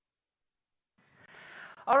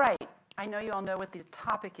All right, I know you all know what the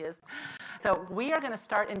topic is. So we are going to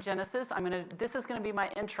start in Genesis. This is going to be my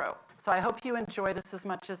intro. So I hope you enjoy this as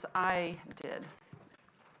much as I did.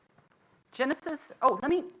 Genesis, let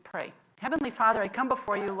me pray. Heavenly Father, I come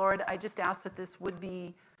before you, Lord. I just ask that this would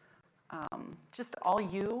be just all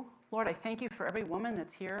you. Lord, I thank you for every woman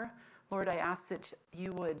that's here. Lord, I ask that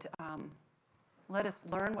you would let us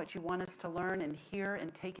learn what you want us to learn and hear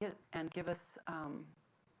and take it and give us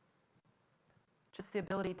just the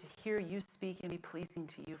ability to hear you speak and be pleasing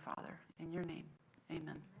to you, Father. In your name,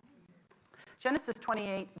 amen. Genesis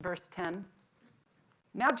 28, verse 10.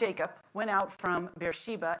 Now Jacob went out from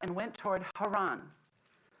Beersheba and went toward Haran.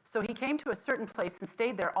 So he came to a certain place and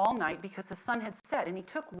stayed there all night because the sun had set. And he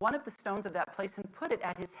took one of the stones of that place and put it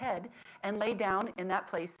at his head and lay down in that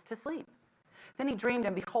place to sleep. Then he dreamed,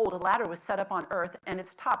 and behold, a ladder was set up on earth, and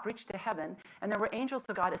its top reached to heaven, and there were angels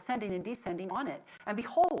of God ascending and descending on it. And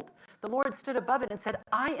behold, the Lord stood above it and said,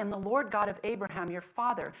 I am the Lord God of Abraham, your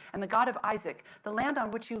father, and the God of Isaac. The land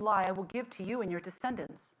on which you lie I will give to you and your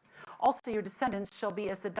descendants. Also your descendants shall be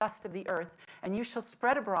as the dust of the earth, and you shall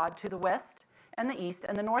spread abroad to the west and the east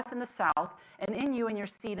and the north and the south, and in you and your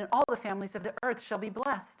seed and all the families of the earth shall be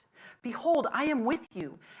blessed. Behold, I am with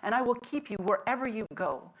you, and I will keep you wherever you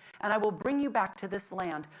go, and I will bring you back to this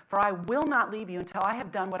land, for I will not leave you until I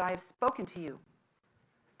have done what I have spoken to you.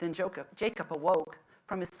 Then Jacob awoke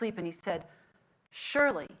from his sleep, and he said,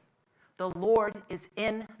 Surely the Lord is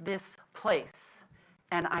in this place,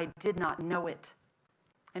 and I did not know it.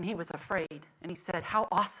 And he was afraid, and he said, How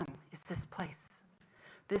awesome is this place!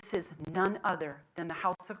 This is none other than the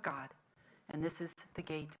house of God, and this is the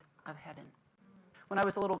gate of heaven. When I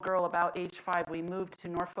was a little girl, about age 5, we moved to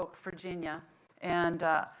Norfolk, Virginia, and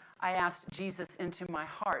I asked Jesus into my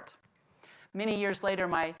heart. Many years later,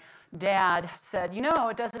 my dad said,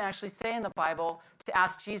 it doesn't actually say in the Bible to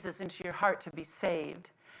ask Jesus into your heart to be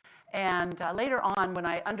saved. And later on, when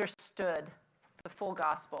I understood the full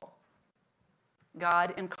gospel,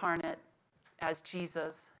 God incarnate as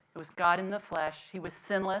Jesus, it was God in the flesh. He was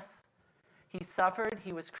sinless. He suffered.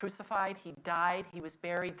 He was crucified. He died. He was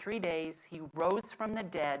buried 3 days. He rose from the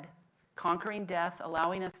dead, conquering death,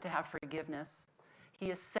 allowing us to have forgiveness.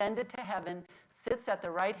 He ascended to heaven, sits at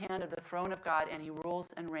the right hand of the throne of God, and he rules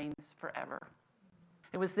and reigns forever.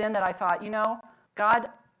 It was then that I thought, God,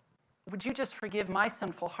 would you just forgive my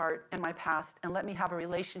sinful heart and my past and let me have a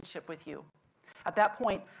relationship with you? At that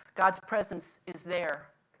point, God's presence is there.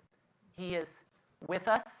 He is with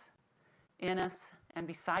us, in us, and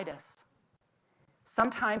beside us.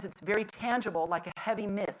 Sometimes it's very tangible, like a heavy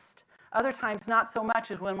mist. Other times, not so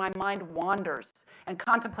much, as when my mind wanders and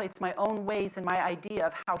contemplates my own ways and my idea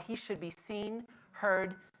of how he should be seen,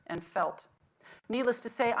 heard, and felt. Needless to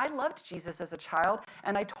say, I loved Jesus as a child,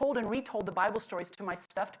 and I told and retold the Bible stories to my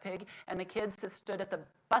stuffed pig and the kids that stood at the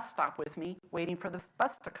bus stop with me, waiting for the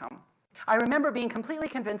bus to come. I remember being completely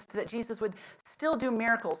convinced that Jesus would still do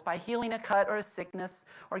miracles by healing a cut or a sickness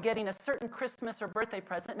or getting a certain Christmas or birthday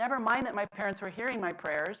present, never mind that my parents were hearing my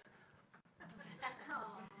prayers.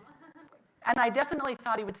 And I definitely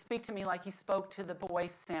thought he would speak to me like he spoke to the boy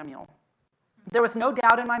Samuel. There was no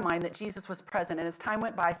doubt in my mind that Jesus was present, and as time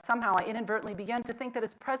went by, somehow I inadvertently began to think that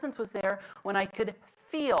his presence was there when I could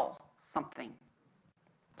feel something,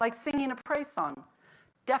 like singing a praise song,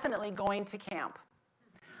 definitely going to camp.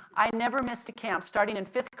 I never missed a camp. Starting in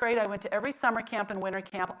 5th grade, I went to every summer camp and winter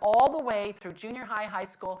camp all the way through junior high, high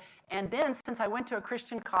school. And then, since I went to a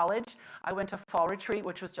Christian college, I went to fall retreat,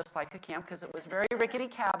 which was just like a camp because it was very rickety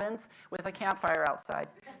cabins with a campfire outside.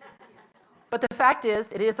 But the fact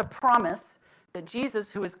is, it is a promise that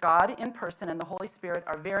Jesus, who is God in person, and the Holy Spirit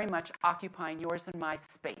are very much occupying yours and my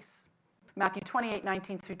space. Matthew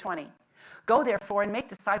 28:19-20. Go, therefore, and make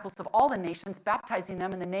disciples of all the nations, baptizing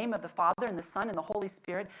them in the name of the Father and the Son and the Holy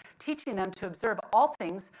Spirit, teaching them to observe all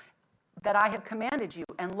things that I have commanded you.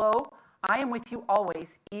 And lo, I am with you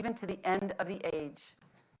always, even to the end of the age.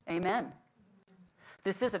 Amen.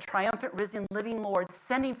 This is a triumphant, risen, living Lord,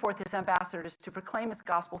 sending forth his ambassadors to proclaim his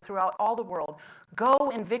gospel throughout all the world.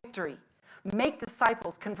 Go in victory. Make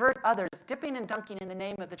disciples, convert others, dipping and dunking in the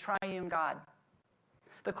name of the triune God.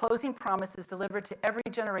 The closing promise is delivered to every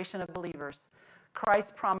generation of believers.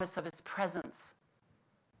 Christ's promise of his presence.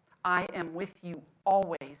 I am with you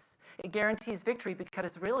always. It guarantees victory because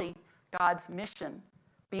it's really God's mission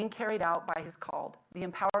being carried out by his called. The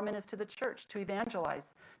empowerment is to the church to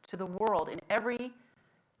evangelize to the world in every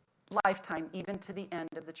lifetime, even to the end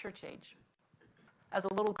of the church age. As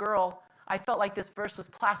a little girl, I felt like this verse was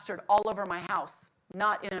plastered all over my house,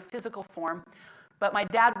 not in a physical form, but my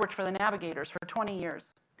dad worked for the Navigators for 20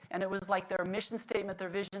 years, and it was like their mission statement, their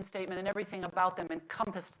vision statement, and everything about them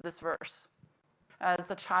encompassed this verse.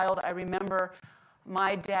 As a child, I remember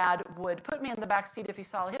my dad would put me in the back seat if he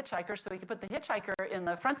saw a hitchhiker so he could put the hitchhiker in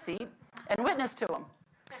the front seat and witness to him.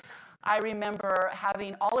 I remember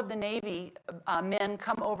having all of the Navy men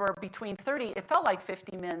come over, between 30, it felt like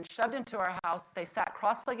 50 men, shoved into our house. They sat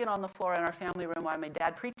cross-legged on the floor in our family room while my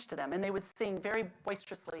dad preached to them, and they would sing very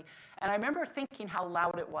boisterously. And I remember thinking how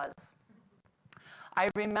loud it was. I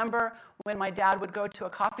remember when my dad would go to a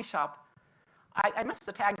coffee shop, I must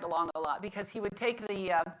have tagged along a lot, because he would take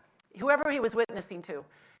whoever he was witnessing to,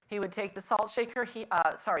 he would take the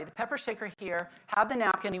the pepper shaker here, have the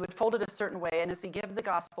napkin, he would fold it a certain way, and as he gave the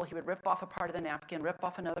gospel, he would rip off a part of the napkin, rip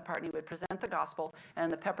off another part, and he would present the gospel,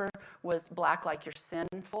 and the pepper was black like your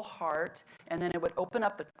sinful heart, and then it would open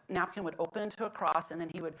up, the napkin would open into a cross, and then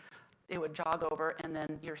it would jog over, and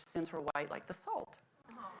then your sins were white like the salt.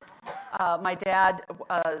 My dad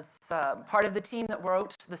was part of the team that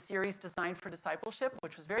wrote the series Designed for Discipleship,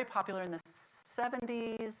 which was very popular in the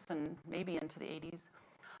 70s and maybe into the 80s.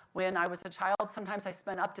 When I was a child, sometimes I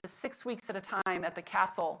spent up to 6 weeks at a time at the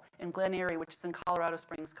castle in Glen Erie, which is in Colorado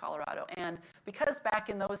Springs, Colorado. And because back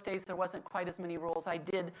in those days there wasn't quite as many rules, I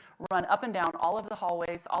did run up and down all of the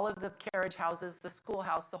hallways, all of the carriage houses, the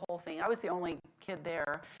schoolhouse, the whole thing. I was the only kid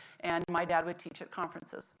there, and my dad would teach at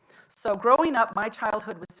conferences. So growing up, my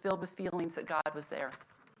childhood was filled with feelings that God was there.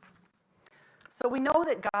 So we know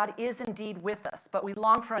that God is indeed with us, but we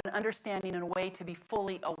long for an understanding and a way to be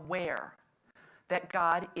fully aware that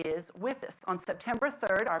God is with us. On September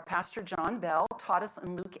 3rd, our pastor John Bell taught us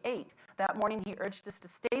in Luke 8. That morning he urged us to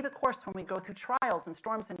stay the course when we go through trials and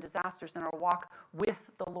storms and disasters in our walk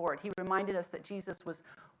with the Lord. He reminded us that Jesus was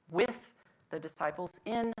with the disciples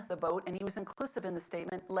in the boat, and he was inclusive in the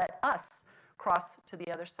statement, "Let us cross to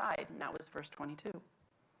the other side." And that was verse 22.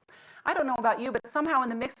 I don't know about you, but somehow in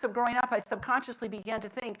the mix of growing up, I subconsciously began to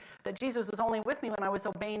think that Jesus was only with me when I was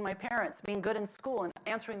obeying my parents, being good in school, and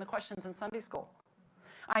answering the questions in Sunday school.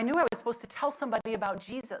 I knew I was supposed to tell somebody about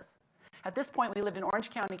Jesus. At this point, we lived in Orange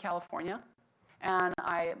County, California, and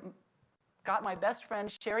I got my best friend,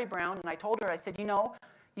 Sherry Brown, and I told her, I said,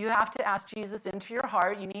 you have to ask Jesus into your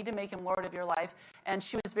heart. You need to make him Lord of your life. And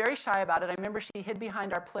she was very shy about it. I remember she hid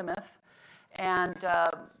behind our Plymouth and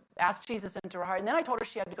asked Jesus into her heart. And then I told her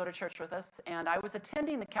she had to go to church with us. And I was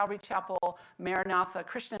attending the Calvary Chapel Maranatha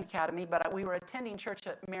Christian Academy, but we were attending church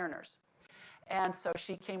at Mariners. And so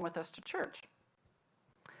she came with us to church.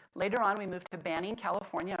 Later on, we moved to Banning,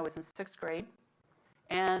 California. I was in 6th grade.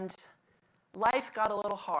 And life got a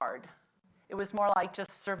little hard. It was more like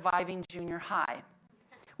just surviving junior high.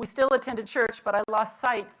 We still attended church, but I lost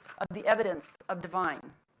sight of the evidence of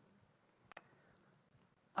divine.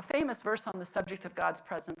 A famous verse on the subject of God's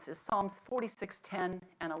presence is Psalms 46:10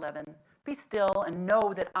 and 11. "Be still and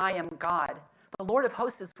know that I am God. The Lord of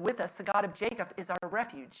hosts is with us. The God of Jacob is our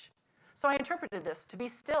refuge." So I interpreted this to be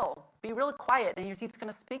still, be really quiet, and he's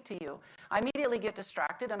going to speak to you. I immediately get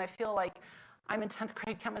distracted, and I feel like I'm in 10th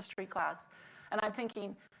grade chemistry class. And I'm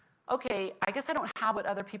thinking, okay, I guess I don't have what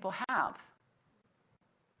other people have.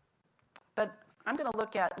 But I'm going to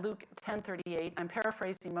look at Luke 10:38. I'm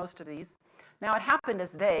paraphrasing most of these. "Now it happened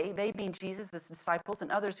as they being Jesus, his disciples,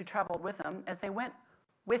 and others who traveled with him, as they went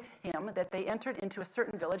with him, that they entered into a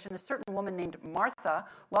certain village, and a certain woman named Martha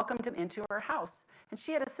welcomed him into her house. And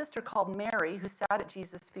she had a sister called Mary, who sat at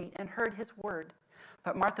Jesus' feet and heard his word.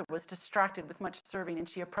 But Martha was distracted with much serving, and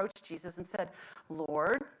she approached Jesus and said,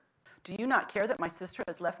 'Lord, do you not care that my sister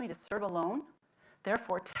has left me to serve alone?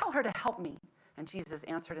 Therefore, tell her to help me.' And Jesus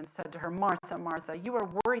answered and said to her, 'Martha, Martha, you are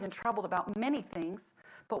worried and troubled about many things,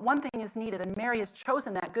 but one thing is needed, and Mary has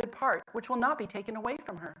chosen that good part, which will not be taken away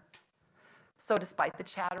from her.' So despite the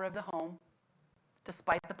chatter of the home,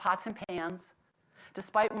 despite the pots and pans,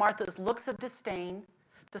 despite Martha's looks of disdain,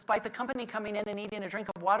 despite the company coming in and needing a drink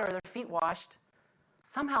of water or their feet washed,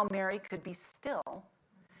 somehow Mary could be still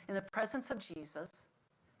in the presence of Jesus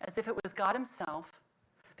as if it was God himself,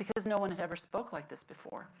 because no one had ever spoke like this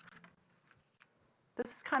before.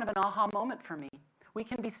 This is kind of an aha moment for me. We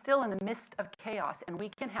can be still in the midst of chaos, and we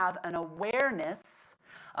can have an awareness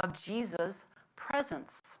of Jesus'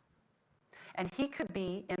 presence. And he could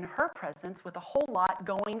be in her presence with a whole lot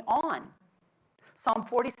going on. Psalm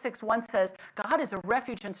 46:1 says, "God is a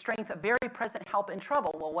refuge and strength, a very present help in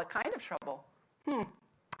trouble." Well, what kind of trouble?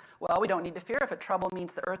 Well, we don't need to fear if a trouble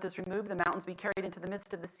means the earth is removed, the mountains be carried into the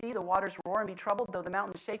midst of the sea, the waters roar and be troubled, though the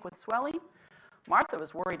mountains shake with swelling. Martha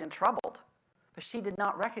was worried and troubled, but she did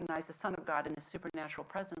not recognize the Son of God in his supernatural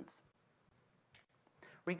presence.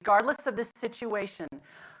 Regardless of this situation,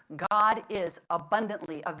 God is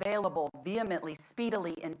abundantly available, vehemently,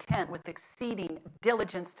 speedily intent, with exceeding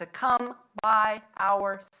diligence to come by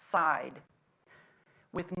our side.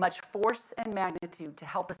 with much force and magnitude to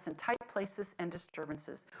help us in tight places and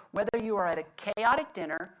disturbances. Whether you are at a chaotic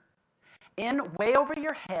dinner, in way over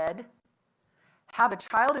your head, have a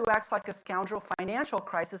child who acts like a scoundrel, financial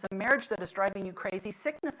crisis, a marriage that is driving you crazy,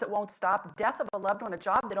 sickness that won't stop, death of a loved one, a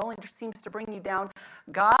job that only seems to bring you down,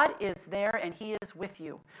 God is there and He is with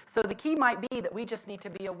you. So the key might be that we just need to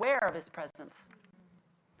be aware of His presence.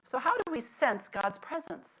 So how do we sense God's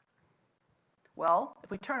presence? Well,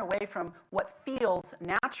 if we turn away from what feels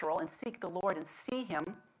natural and seek the Lord and see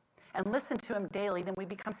Him and listen to Him daily, then we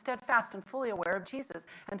become steadfast and fully aware of Jesus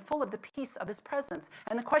and full of the peace of His presence.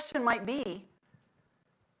 And the question might be,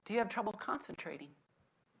 do you have trouble concentrating?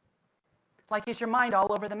 Like, is your mind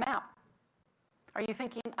all over the map? Are you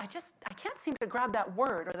thinking, I can't seem to grab that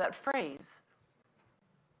word or that phrase?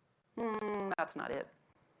 That's not it.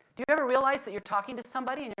 Do you ever realize that you're talking to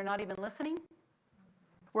somebody and you're not even listening?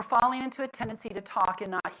 We're falling into a tendency to talk and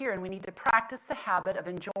not hear, and we need to practice the habit of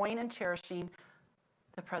enjoying and cherishing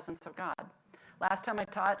the presence of God. Last time I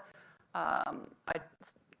taught, I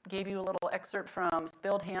gave you a little excerpt from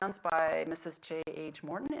Filled Hands by Mrs. J.H.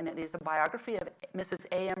 Morton, and it is a biography of Mrs.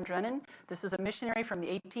 A.M. Drennan. This is a missionary from the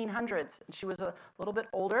 1800s. And she was a little bit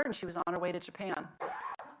older, and she was on her way to Japan.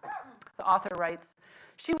 The author writes,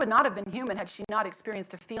 "She would not have been human had she not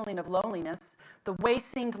experienced a feeling of loneliness. The way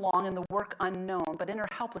seemed long and the work unknown, but in her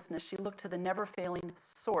helplessness she looked to the never-failing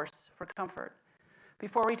source for comfort.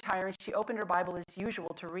 Before retiring, she opened her Bible as usual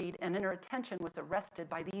to read, and in her attention was arrested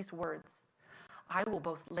by these words, 'I will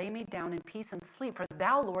both lay me down in peace and sleep, for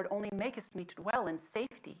thou, Lord, only makest me to dwell in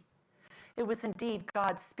safety.' It was indeed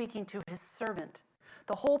God speaking to His servant.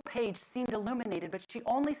 The whole page seemed illuminated, but she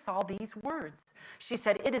only saw these words. She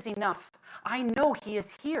said, 'It is enough. I know He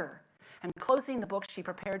is here.' And closing the book, she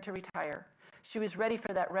prepared to retire. She was ready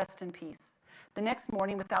for that rest and peace. The next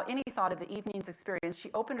morning, without any thought of the evening's experience,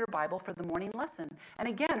 she opened her Bible for the morning lesson. And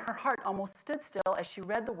again, her heart almost stood still as she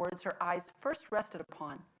read the words her eyes first rested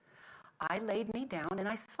upon. 'I laid me down and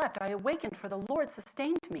I slept. I awakened, for the Lord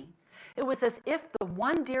sustained me.' It was as if the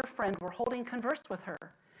one dear friend were holding converse with her.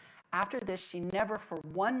 After this, she never for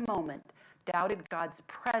one moment doubted God's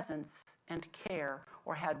presence and care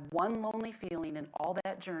or had one lonely feeling in all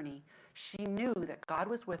that journey. She knew that God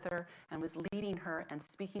was with her and was leading her and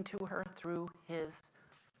speaking to her through His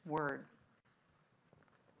Word."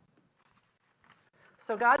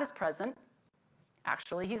 So God is present.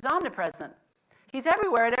 Actually, He's omnipresent. He's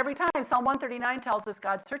everywhere at every time. Psalm 139 tells us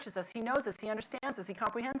God searches us. He knows us. He understands us. He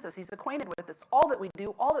comprehends us. He's acquainted with us. All that we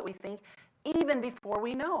do, all that we think, even before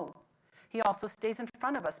we know. He also stays in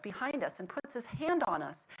front of us, behind us, and puts His hand on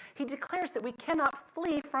us. He declares that we cannot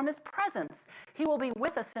flee from His presence. He will be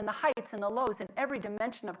with us in the heights and the lows, in every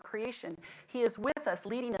dimension of creation. He is with us,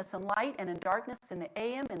 leading us in light and in darkness, in the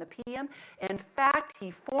AM and the PM. In fact,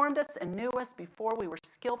 He formed us and knew us before we were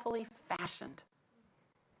skillfully fashioned.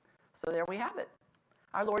 So there we have it.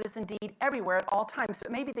 Our Lord is indeed everywhere at all times,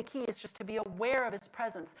 but maybe the key is just to be aware of His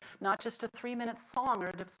presence, not just a 3-minute song or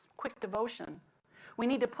a quick devotion. We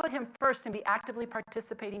need to put Him first and be actively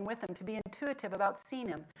participating with Him, to be intuitive about seeing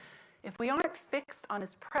Him. If we aren't fixed on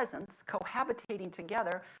His presence, cohabitating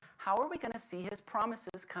together, how are we going to see His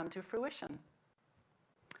promises come to fruition?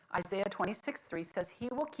 Isaiah 26:3 says, "He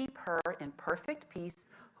will keep her in perfect peace,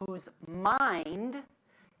 whose mind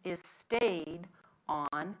is stayed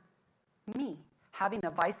on me." Having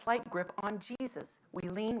a vice-like grip on Jesus. We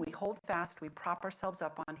lean, we hold fast, we prop ourselves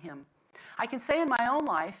up on Him. I can say in my own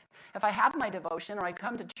life, if I have my devotion or I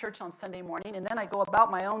come to church on Sunday morning and then I go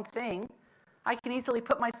about my own thing, I can easily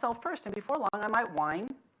put myself first, and before long I might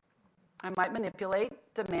whine, I might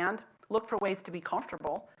manipulate, demand, look for ways to be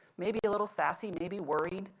comfortable, maybe a little sassy, maybe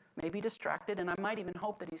worried, maybe distracted, and I might even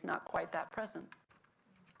hope that He's not quite that present.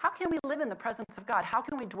 How can we live in the presence of God? How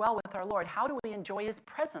can we dwell with our Lord? How do we enjoy His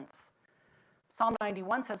presence? Psalm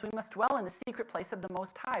 91 says we must dwell in the secret place of the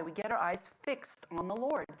Most High. We get our eyes fixed on the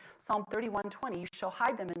Lord. Psalm 31:20, "You shall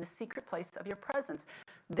hide them in the secret place of your presence."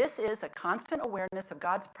 This is a constant awareness of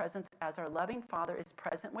God's presence as our loving Father is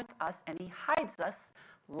present with us, and He hides us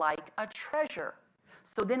like a treasure.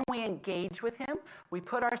 So then we engage with Him. We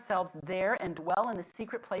put ourselves there and dwell in the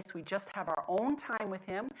secret place. We just have our own time with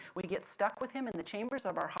Him. We get stuck with Him in the chambers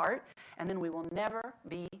of our heart, and then we will never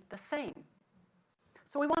be the same.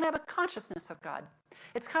 So we want to have a consciousness of God.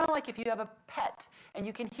 It's kind of like if you have a pet and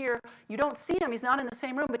you can hear, you don't see him, he's not in the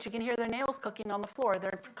same room, but you can hear their nails clicking on the floor,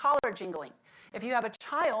 their collar jingling. If you have a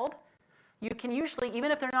child, you can usually,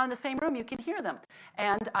 even if they're not in the same room, you can hear them.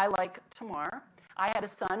 And I like Tamar. I had a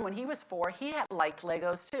son when he was 4, he liked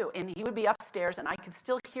Legos too. And he would be upstairs and I could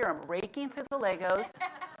still hear him raking through the Legos.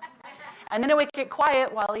 And then it would get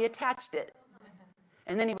quiet while he attached it.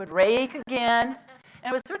 And then he would rake again.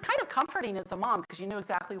 And it was kind of comforting as a mom because you knew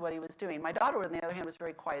exactly what he was doing. My daughter, on the other hand, was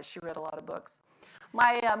very quiet. She read a lot of books.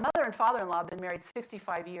 My mother and father-in-law have been married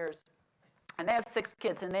 65 years, and they have 6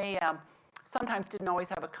 kids, and they sometimes didn't always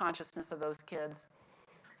have a consciousness of those kids.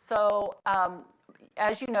 So,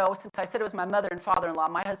 as you know, since I said it was my mother and father-in-law,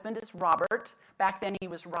 my husband is Robert. Back then he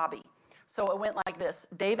was Robbie. So it went like this: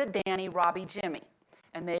 David, Danny, Robbie, Jimmy.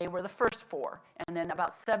 And they were the first 4. And then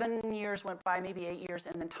about 7 years went by, maybe 8 years,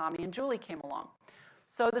 and then Tommy and Julie came along.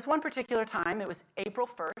 So this one particular time, it was April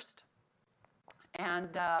 1st,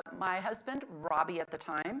 and my husband, Robbie at the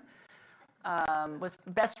time, was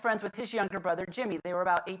best friends with his younger brother, Jimmy. They were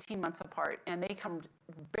about 18 months apart, and they come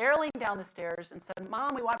barreling down the stairs and said,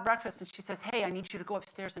 "Mom, we want breakfast." And she says, "Hey, I need you to go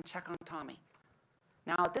upstairs and check on Tommy."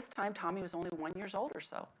 Now, at this time, Tommy was only 1 year old or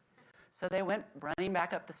so. So they went running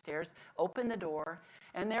back up the stairs, opened the door,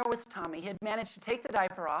 and there was Tommy. He had managed to take the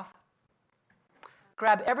diaper off,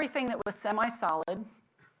 grab everything that was semi-solid,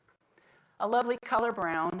 a lovely color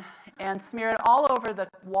brown, and smear it all over the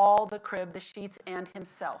wall, the crib, the sheets, and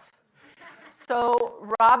himself.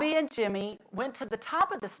 So Robbie and Jimmy went to the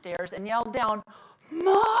top of the stairs and yelled down,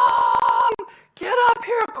 "Mom, get up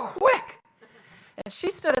here quick!" And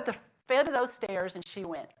she stood at the foot of those stairs and she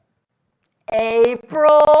went,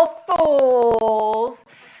 "April Fools!"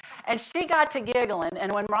 And she got to giggling,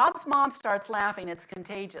 and when Rob's mom starts laughing, it's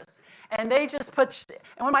contagious. And they just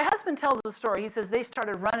and when my husband tells the story, he says they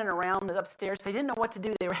started running around the upstairs. They didn't know what to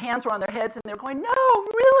do. Their hands were on their heads, and they were going, "No,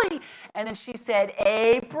 really?" And then she said,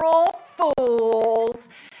 "April Fools."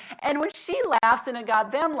 And when she laughs, then it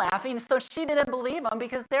got them laughing, so she didn't believe them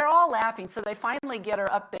because they're all laughing. So they finally get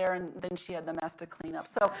her up there, and then she had the mess to clean up.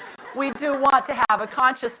 So we do want to have a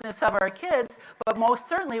consciousness of our kids, but most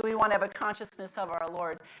certainly we want to have a consciousness of our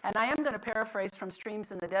Lord. And I am going to paraphrase from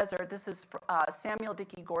Streams in the Desert. This is Samuel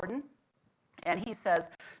Dickey Gordon. And he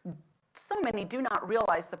says, "So many do not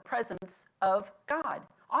realize the presence of God.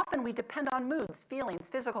 Often we depend on moods, feelings,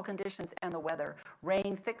 physical conditions, and the weather.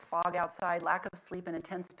 Rain, thick fog outside, lack of sleep, and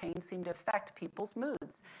intense pain seem to affect people's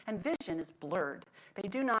moods. And vision is blurred.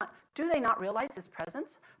 Do they not realize his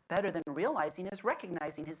presence? Better than realizing is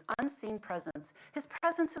recognizing his unseen presence. His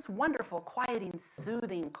presence is wonderful, quieting,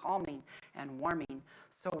 soothing, calming, and warming.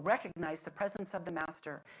 So recognize the presence of the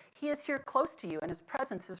Master. He is here close to you, and his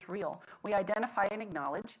presence is real. We identify and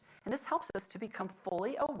acknowledge, and this helps us to become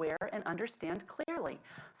fully aware and understand clearly.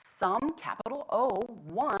 Some, capital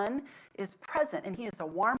O1, is present, and he is a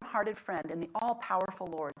warm-hearted friend and the all-powerful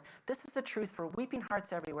Lord. This is a truth for weeping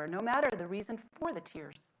hearts everywhere, no matter the reason for the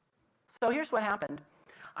tears." So here's what happened.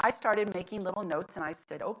 I started making little notes, and I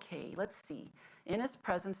said, okay, let's see. In his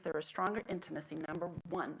presence, there is stronger intimacy, number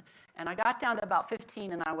 1. And I got down to about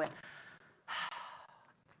 15, and I went,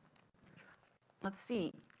 let's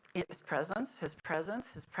see. His presence, his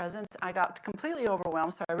presence, his presence. I got completely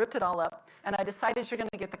overwhelmed, so I ripped it all up, and I decided you're going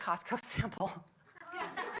to get the Costco sample.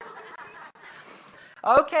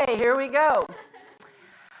 Okay, here we go.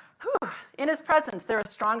 Whew. In his presence, there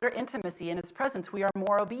is stronger intimacy. In his presence, we are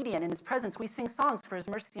more obedient. In his presence, we sing songs, for his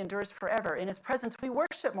mercy endures forever. In his presence, we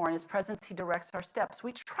worship more. In his presence, he directs our steps.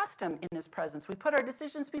 We trust him in his presence. We put our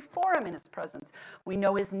decisions before him in his presence. We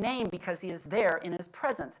know his name because he is there in his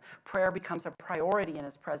presence. Prayer becomes a priority in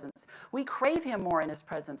his presence. We crave him more in his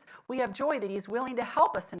presence. We have joy that he is willing to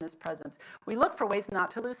help us in his presence. We look for ways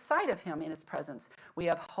not to lose sight of him in his presence. We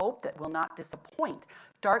have hope that will not disappoint.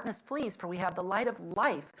 Darkness flees, for we have the light of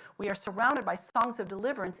life. We are surrounded by songs of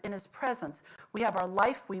deliverance in his presence. We have our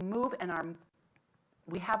life, we move, and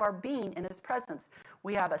we have our being in his presence.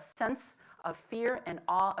 We have a sense of fear and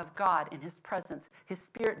awe of God in his presence. His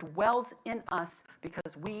spirit dwells in us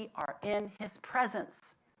because we are in his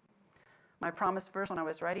presence. My promise verse when I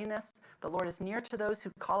was writing this, the Lord is near to those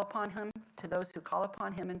who call upon him, to those who call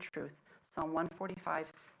upon him in truth. Psalm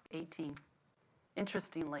 145:18.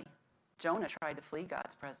 Interestingly, Jonah tried to flee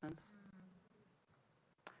God's presence.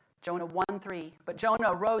 Jonah 1:3. But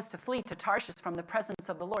Jonah arose to flee to Tarshish from the presence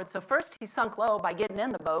of the Lord. So first he sunk low by getting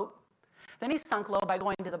in the boat. Then he sunk low by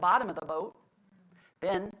going to the bottom of the boat.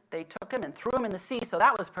 Then they took him and threw him in the sea, so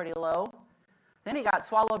that was pretty low. Then he got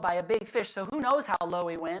swallowed by a big fish, so who knows how low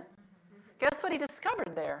he went. Guess what he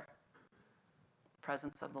discovered there?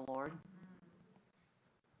 Presence of the Lord.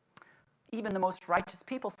 Even the most righteous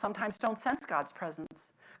people sometimes don't sense God's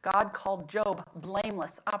presence. God called Job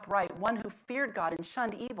blameless, upright, one who feared God and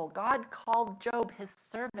shunned evil. God called Job his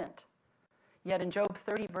servant. Yet in Job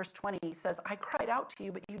 30, verse 20, he says, "I cried out to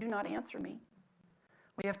you, but you do not answer me."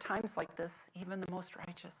 We have times like this, even the most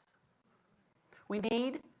righteous. We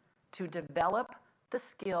need to develop the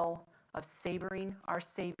skill of savoring our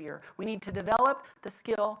Savior. We need to develop the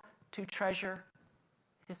skill to treasure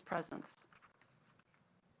his presence.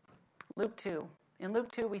 Luke 2. In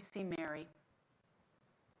Luke 2, we see Mary.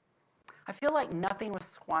 I feel like nothing was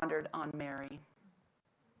squandered on Mary.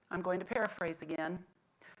 I'm going to paraphrase again.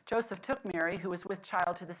 Joseph took Mary, who was with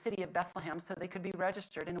child, to the city of Bethlehem so they could be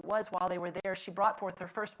registered. And it was while they were there, she brought forth her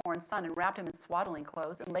firstborn son and wrapped him in swaddling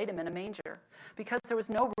clothes and laid him in a manger, because there was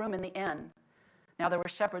no room in the inn. Now there were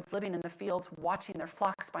shepherds living in the fields, watching their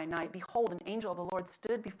flocks by night. Behold, an angel of the Lord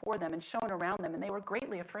stood before them and shone around them, and they were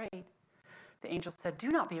greatly afraid. The angel said, "Do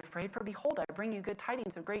not be afraid, for behold, I bring you good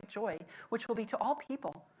tidings of great joy, which will be to all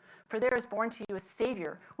people. For there is born to you a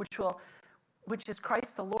Savior, which is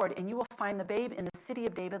Christ the Lord, and you will find the babe in the city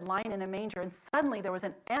of David lying in a manger." And suddenly there was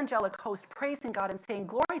an angelic host praising God and saying,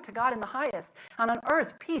 "Glory to God in the highest, and on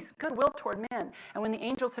earth peace, goodwill toward men." And when the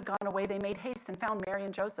angels had gone away, they made haste and found Mary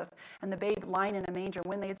and Joseph and the babe lying in a manger.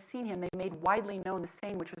 When they had seen him, they made widely known the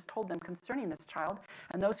saying which was told them concerning this child.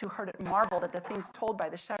 And those who heard it marveled at the things told by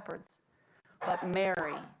the shepherds. But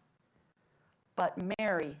Mary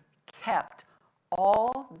kept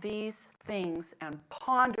all these things and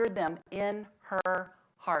pondered them in her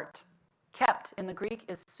heart. Kept in the Greek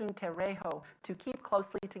is suntereho, to keep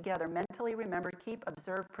closely together, mentally remember, keep,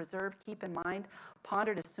 observe, preserve, keep in mind.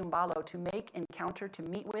 Pondered is sumbalo, to make, encounter, to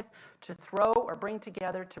meet with, to throw or bring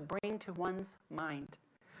together, to bring to one's mind.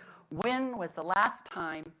 When was the last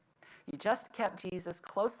time you just kept Jesus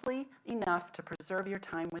closely enough to preserve your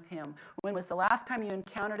time with him? When was the last time you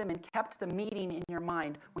encountered him and kept the meeting in your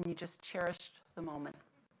mind? When you just cherished the moment.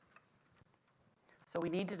 So we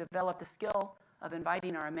need to develop the skill of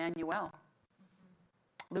inviting our Emmanuel.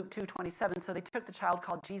 Luke 2:27, so they took the child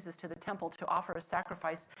called Jesus to the temple to offer a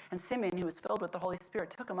sacrifice, and Simeon, who was filled with the Holy Spirit,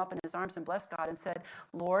 took him up in his arms and blessed God and said,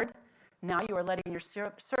 "Lord, now you are letting your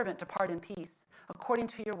servant depart in peace, according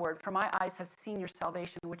to your word, for my eyes have seen your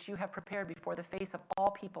salvation, which you have prepared before the face of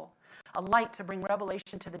all people, a light to bring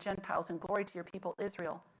revelation to the Gentiles and glory to your people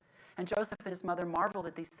Israel." And Joseph and his mother marveled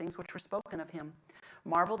at these things which were spoken of him.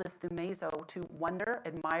 Marveled is thumezo, to wonder,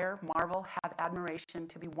 admire, marvel, have admiration,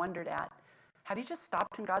 to be wondered at. Have you just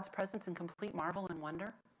stopped in God's presence in complete marvel and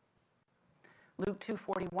wonder? Luke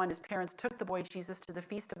 2:41, his parents took the boy Jesus to the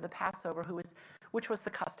feast of the Passover, which was the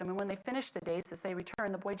custom. And when they finished the days, as they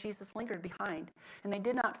returned, the boy Jesus lingered behind. And they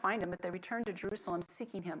did not find him, but they returned to Jerusalem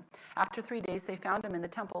seeking him. After 3 days, they found him in the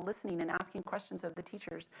temple, listening and asking questions of the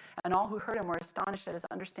teachers. And all who heard him were astonished at his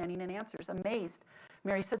understanding and answers, amazed.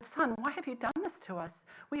 Mary said, "Son, why have you done this to us?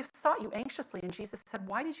 We have sought you anxiously." And Jesus said,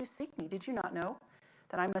 "Why did you seek me? Did you not know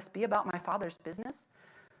that I must be about my Father's business?"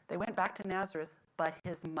 They went back to Nazareth, but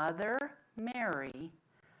his mother Mary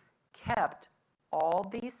kept all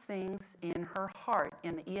these things in her heart.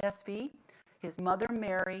 In the ESV, his mother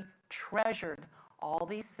Mary treasured all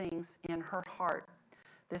these things in her heart.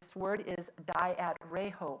 This word is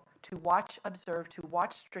diatreho, to watch, observe, to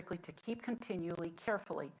watch strictly, to keep continually,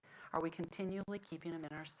 carefully. Are we continually keeping them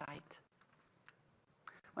in our sight?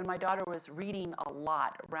 When my daughter was reading a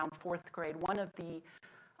lot around 4th grade, one of the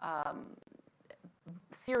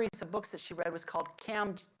series of books that she read was called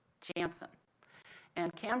Cam Jansen.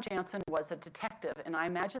 And Cam Jansen was a detective, and I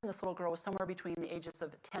imagine this little girl was somewhere between the ages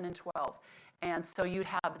of 10 and 12. And so you'd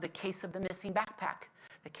have the case of the missing backpack,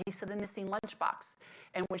 the case of the missing lunchbox.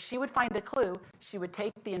 And when she would find a clue, she would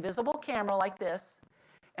take the invisible camera like this,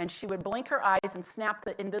 and she would blink her eyes and snap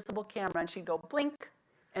the invisible camera, and she'd go blink,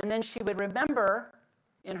 and then she would remember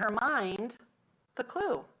in her mind the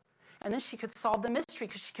clue. And then she could solve the mystery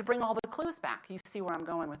because she could bring all the clues back. You see where I'm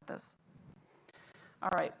going with this. All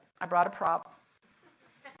right, I brought a prop.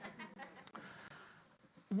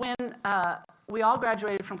 When we all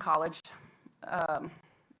graduated from college,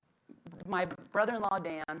 my brother-in-law,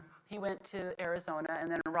 Dan, he went to Arizona,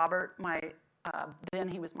 and then Robert, then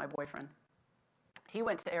he was my boyfriend. He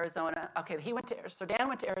went to Arizona. So Dan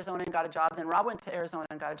went to Arizona and got a job. Then Rob went to Arizona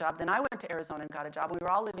and got a job. Then I went to Arizona and got a job. We were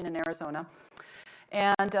all living in Arizona.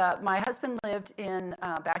 And my husband lived in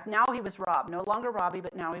now he was Rob. No longer Robbie,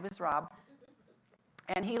 but now he was Rob.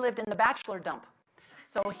 And he lived in the bachelor dump.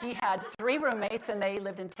 So he had 3 roommates, and they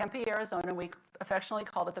lived in Tempe, Arizona. We affectionately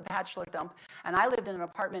called it the bachelor dump. And I lived in an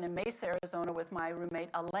apartment in Mesa, Arizona with my roommate,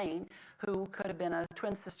 Elaine, who could have been a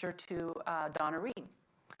twin sister to Donna Reed.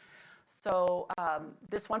 So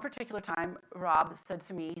this one particular time, Rob said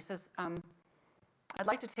to me, he says, "I'd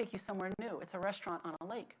like to take you somewhere new. It's a restaurant on a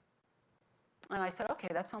lake." And I said, "Okay,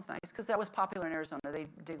 that sounds nice," because that was popular in Arizona. They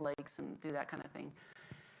dig lakes and do that kind of thing.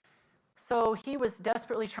 So he was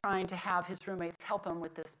desperately trying to have his roommates help him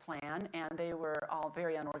with this plan, and they were all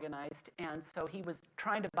very unorganized. And so he was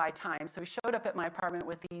trying to buy time. So he showed up at my apartment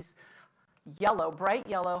with these bright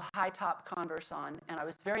yellow, high-top Converse on, and I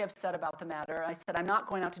was very upset about the matter. I said, "I'm not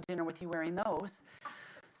going out to dinner with you wearing those."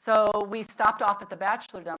 So we stopped off at the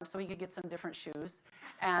Bachelor Dump so he could get some different shoes.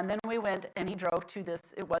 And then we went, and he drove to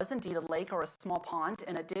this, it was indeed a lake or a small pond,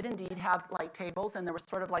 and it did indeed have like tables, and there was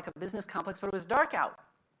sort of like a business complex, but it was dark out.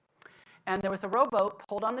 And there was a rowboat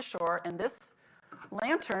pulled on the shore, and this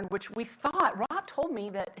lantern, which we thought, Rob told me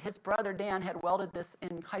that his brother Dan had welded this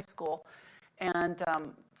in high school, and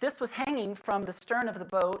this was hanging from the stern of the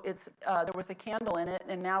boat. There was a candle in it,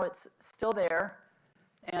 and now it's still there,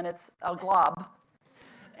 and it's a glob.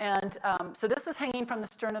 And so this was hanging from the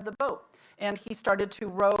stern of the boat. And he started to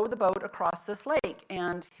row the boat across this lake.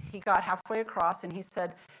 And he got halfway across, and he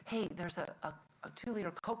said, hey, there's a 2-liter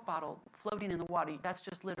Coke bottle floating in the water. That's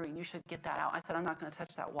just littering. You should get that out. I said, I'm not going to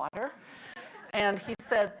touch that water. And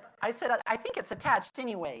I said, I think it's attached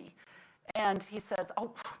anyway. And he says,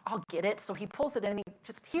 oh, I'll get it. So he pulls it in, and he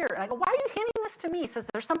just here. And I go, why are you handing this to me? He says,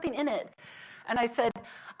 there's something in it. And I said,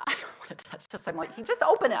 I don't want to touch this. I'm like, he just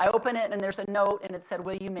open it. I open it, and there's a note, and it said,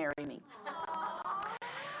 will you marry me?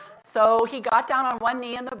 So he got down on one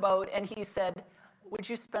knee in the boat, and he said, would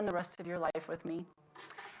you spend the rest of your life with me?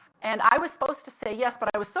 And I was supposed to say yes, but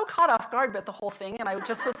I was so caught off guard with the whole thing, and I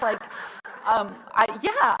just was like,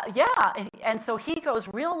 yeah. And so he goes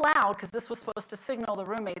real loud, because this was supposed to signal the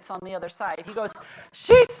roommates on the other side. He goes,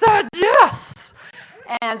 she said yes!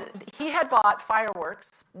 And he had bought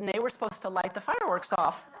fireworks, and they were supposed to light the fireworks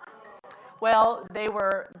off. Well, they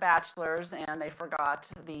were bachelors, and they forgot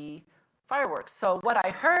the fireworks. So what I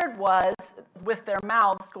heard was, with their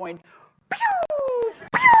mouths going, pew,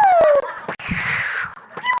 pew, pew,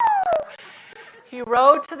 pew. He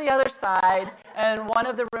rowed to the other side, and one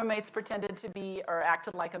of the roommates pretended to be, or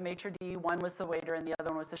acted like a maitre d'. One was the waiter, and the other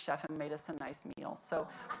one was the chef, and made us a nice meal. So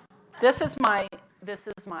this is my,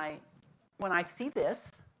 when I see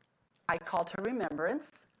this, I call to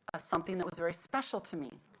remembrance something that was very special to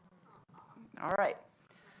me. All right.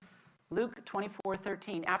 Luke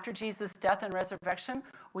 24:13. After Jesus' death and resurrection,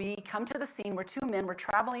 we come to the scene where 2 men were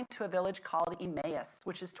traveling to a village called Emmaus,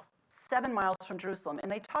 which is 7 miles from Jerusalem.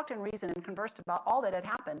 And they talked and reasoned and conversed about all that had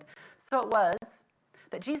happened. So it was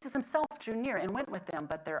that Jesus himself drew near and went with them,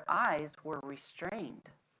 but their eyes were restrained.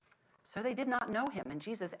 So they did not know him. And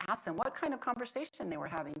Jesus asked them what kind of conversation they were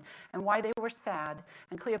having and why they were sad.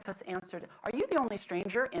 And Cleopas answered, are you the only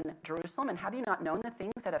stranger in Jerusalem, and have you not known the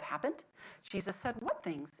things that have happened? Jesus said, what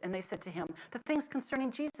things? And they said to him, the things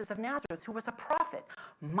concerning Jesus of Nazareth, who was a prophet,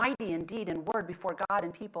 mighty in deed and word before God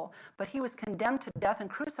and people. But he was condemned to death and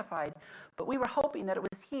crucified. But we were hoping that it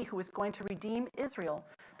was he who was going to redeem Israel.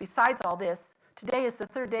 Besides all this, today is the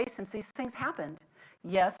 3rd day since these things happened.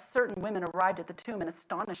 Yes, certain women arrived at the tomb and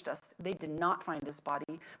astonished us. They did not find his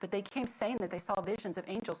body, but they came saying that they saw visions of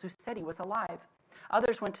angels who said he was alive.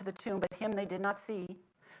 Others went to the tomb, but him they did not see.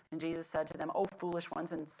 And Jesus said to them, O foolish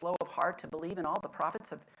ones and slow of heart to believe in all that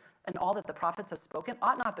the prophets have spoken.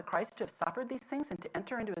 Ought not the Christ to have suffered these things and to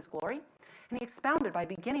enter into his glory? And he expounded by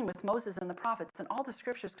beginning with Moses and the prophets and all the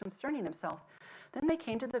scriptures concerning himself. Then they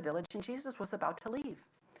came to the village, and Jesus was about to leave.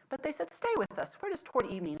 But they said, stay with us, for it is toward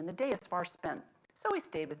evening, and the day is far spent. So he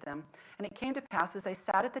stayed with them, and it came to pass as they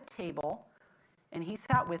sat at the table, and he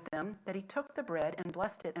sat with them, that he took the bread and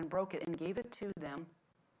blessed it and broke it and gave it to them.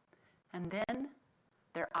 And then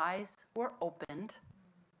their eyes were opened,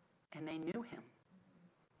 and they knew him.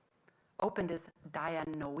 Opened is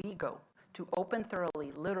dianoigo, to open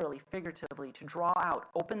thoroughly, literally, figuratively, to draw out,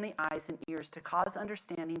 open the eyes and ears, to cause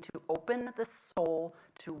understanding, to open the soul,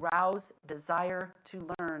 to rouse desire to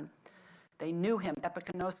learn. They knew him,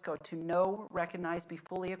 epikonosko, to know, recognize, be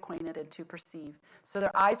fully acquainted, and to perceive. So their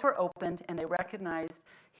eyes were opened, and they recognized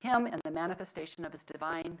him and the manifestation of his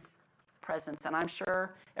divine presence. And I'm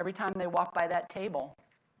sure every time they walked by that table,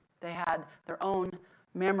 they had their own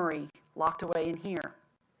memory locked away in here.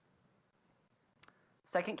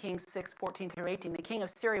 2 Kings 6:14-18, the king of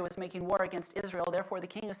Syria was making war against Israel. Therefore, the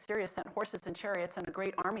king of Syria sent horses and chariots and a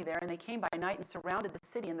great army there, and they came by night and surrounded the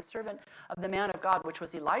city. And the servant of the man of God, which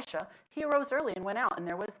was Elisha, he arose early and went out, and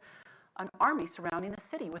there was an army surrounding the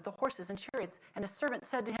city with the horses and chariots. And his servant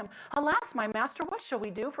said to him, alas, my master, what shall we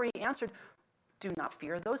do? For he answered, do not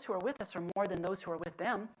fear. Those who are with us are more than those who are with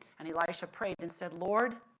them. And Elisha prayed and said,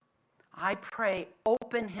 Lord, I pray,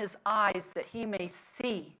 open his eyes that he may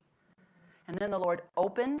see. And then the Lord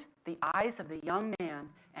opened the eyes of the young man,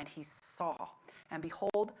 and he saw. And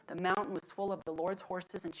behold, the mountain was full of the Lord's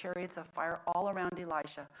horses and chariots of fire all around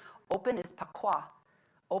Elisha. Open is pakwa,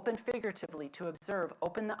 open figuratively, to observe,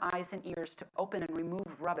 open the eyes and ears, to open and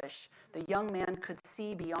remove rubbish. The young man could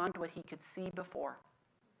see beyond what he could see before.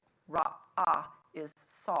 Ra'ah is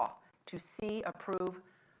saw, to see, approve,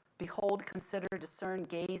 behold, consider, discern,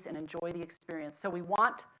 gaze, and enjoy the experience. So we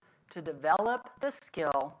want to develop the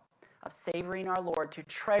skill of savoring our Lord, to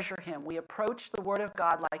treasure him. We approach the Word of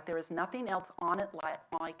God like there is nothing else on it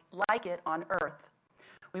like it on earth.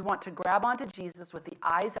 We want to grab onto Jesus with the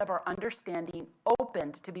eyes of our understanding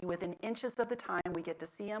opened to be within inches of the time we get to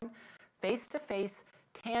see him face to face,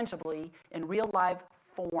 tangibly, in real live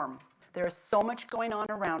form. There is so much going on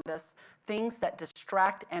around us, things that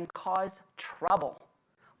distract and cause trouble.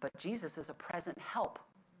 But Jesus is a present help.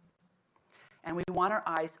 And we want our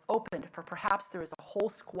eyes opened, for perhaps there is a whole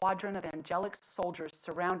squadron of angelic soldiers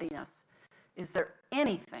surrounding us. Is there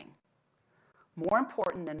anything more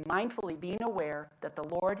important than mindfully being aware that the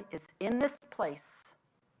Lord is in this place?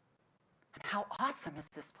 And how awesome is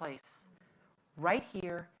this place? Right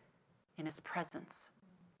here in his presence.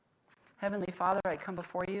 Heavenly Father, I come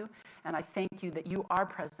before you, and I thank you that you are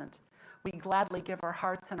present. We gladly give our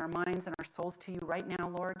hearts and our minds and our souls to you right now,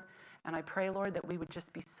 Lord. And I pray, Lord, that we would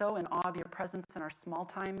just be so in awe of your presence in our small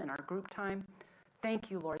time, in our group time.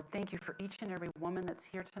 Thank you, Lord. Thank you for each and every woman that's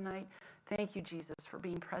here tonight. Thank you, Jesus, for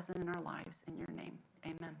being present in our lives. In your name,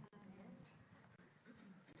 amen.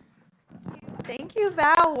 Thank you,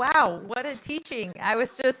 Val. Wow, what a teaching. I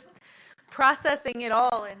was just processing it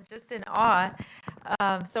all and just in awe.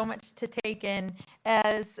 So much to take in.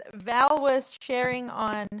 As Val was sharing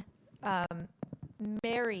on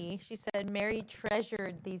Mary, she said Mary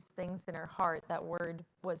treasured these things in her heart. That word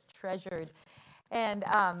was treasured. And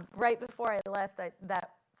right before I left,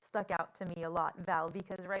 that stuck out to me a lot, Val,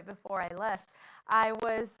 because right before I left, I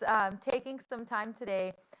was taking some time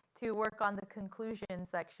today to work on the conclusion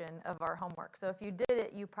section of our homework. So if you did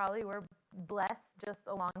it, you probably were blessed just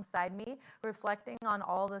alongside me, reflecting on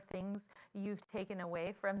all the things you've taken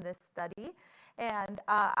away from this study. And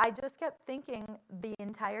I just kept thinking the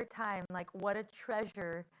entire time, like, what a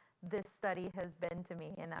treasure this study has been to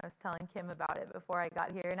me. And I was telling Kim about it before I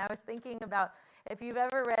got here. And I was thinking about, if you've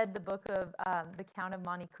ever read the book of The Count of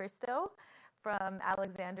Monte Cristo from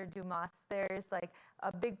Alexander Dumas, there's like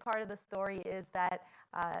a big part of the story is that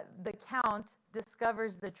the Count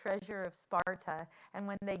discovers the treasure of Sparta. And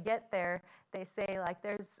when they get there, they say, like,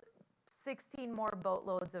 there's 16 more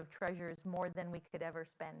boatloads of treasures, more than we could ever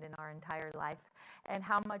spend in our entire life, and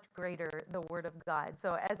how much greater the Word of God.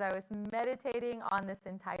 So as I was meditating on this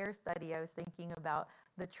entire study, I was thinking about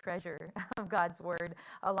the treasure of God's Word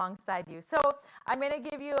alongside you. So I'm going to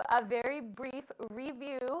give you a very brief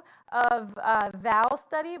review of Val's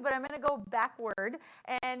study, but I'm going to go backward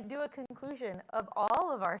and do a conclusion of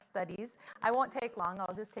all of our studies. I won't take long.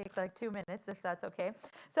 I'll just take like 2 minutes, if that's okay.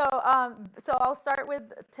 So I'll start with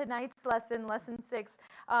tonight's lesson, lesson 6.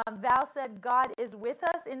 Val said, God is with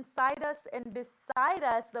us, inside us, and beside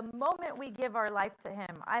us the moment we give our life to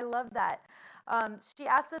him. I love that. She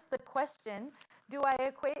asked us the question, do I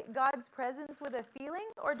equate God's presence with a feeling,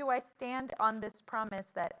 or do I stand on this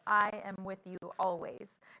promise that I am with you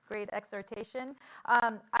always? Great exhortation.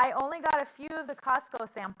 I only got a few of the Costco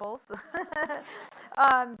samples.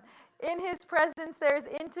 In his presence, there's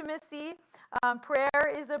intimacy.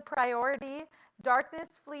 Prayer is a priority.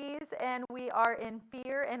 Darkness flees, and we are in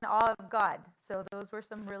fear and awe of God. So those were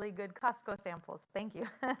some really good Costco samples. Thank you.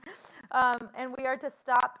 And we are to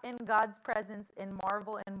stop in God's presence in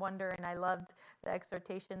marvel and wonder. And I loved the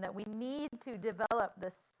exhortation that we need to develop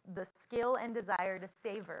the skill and desire to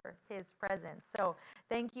savor his presence. So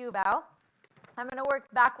thank you, Val. I'm going to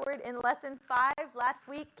work backward. In lesson 5 last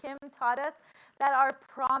week, Kim taught us that our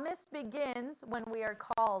promise begins when we are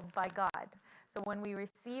called by God. So when we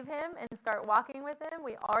receive him and start walking with him,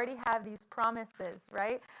 we already have these promises,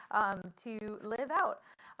 right, to live out.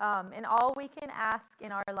 And all we can ask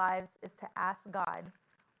in our lives is to ask God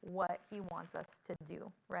what he wants us to do,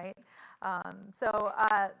 right?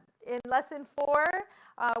 In lesson 4,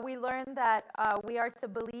 we learned that we are to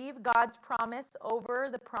believe God's promise over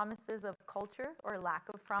the promises of culture or lack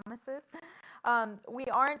of promises. We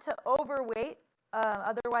aren't to overweight,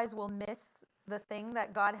 otherwise we'll miss the thing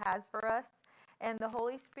that God has for us. And the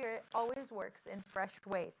Holy Spirit always works in fresh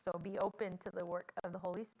ways. So be open to the work of the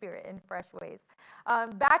Holy Spirit in fresh ways.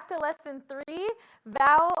 Back to lesson 3,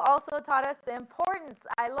 Val also taught us the importance,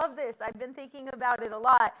 I love this, I've been thinking about it a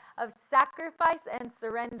lot, of sacrifice and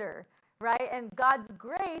surrender, right? And God's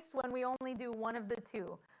grace when we only do one of the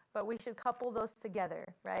two. But we should couple those together,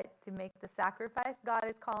 right? To make the sacrifice God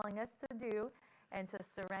is calling us to do and to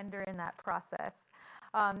surrender in that process.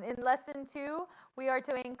 In lesson 2, we are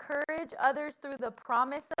to encourage others through the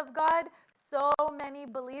promise of God. So many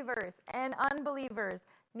believers and unbelievers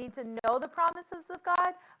need to know the promises of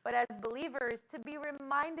God, but as believers, to be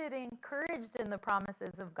reminded and encouraged in the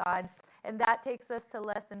promises of God. And that takes us to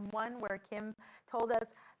lesson 1, where Kim told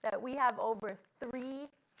us that we have over 3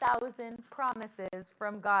 1,000 promises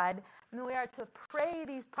from God, and we are to pray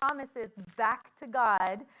these promises back to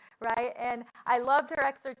God, right? And I loved her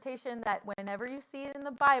exhortation that whenever you see it in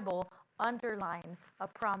the Bible, underline a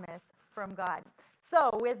promise from God.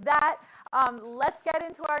 So with that, let's get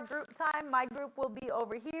into our group time. My group will be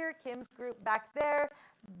over here, Kim's group back there,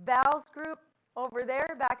 Val's group over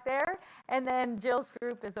there, back there, and then Jill's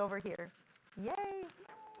group is over here. Yay!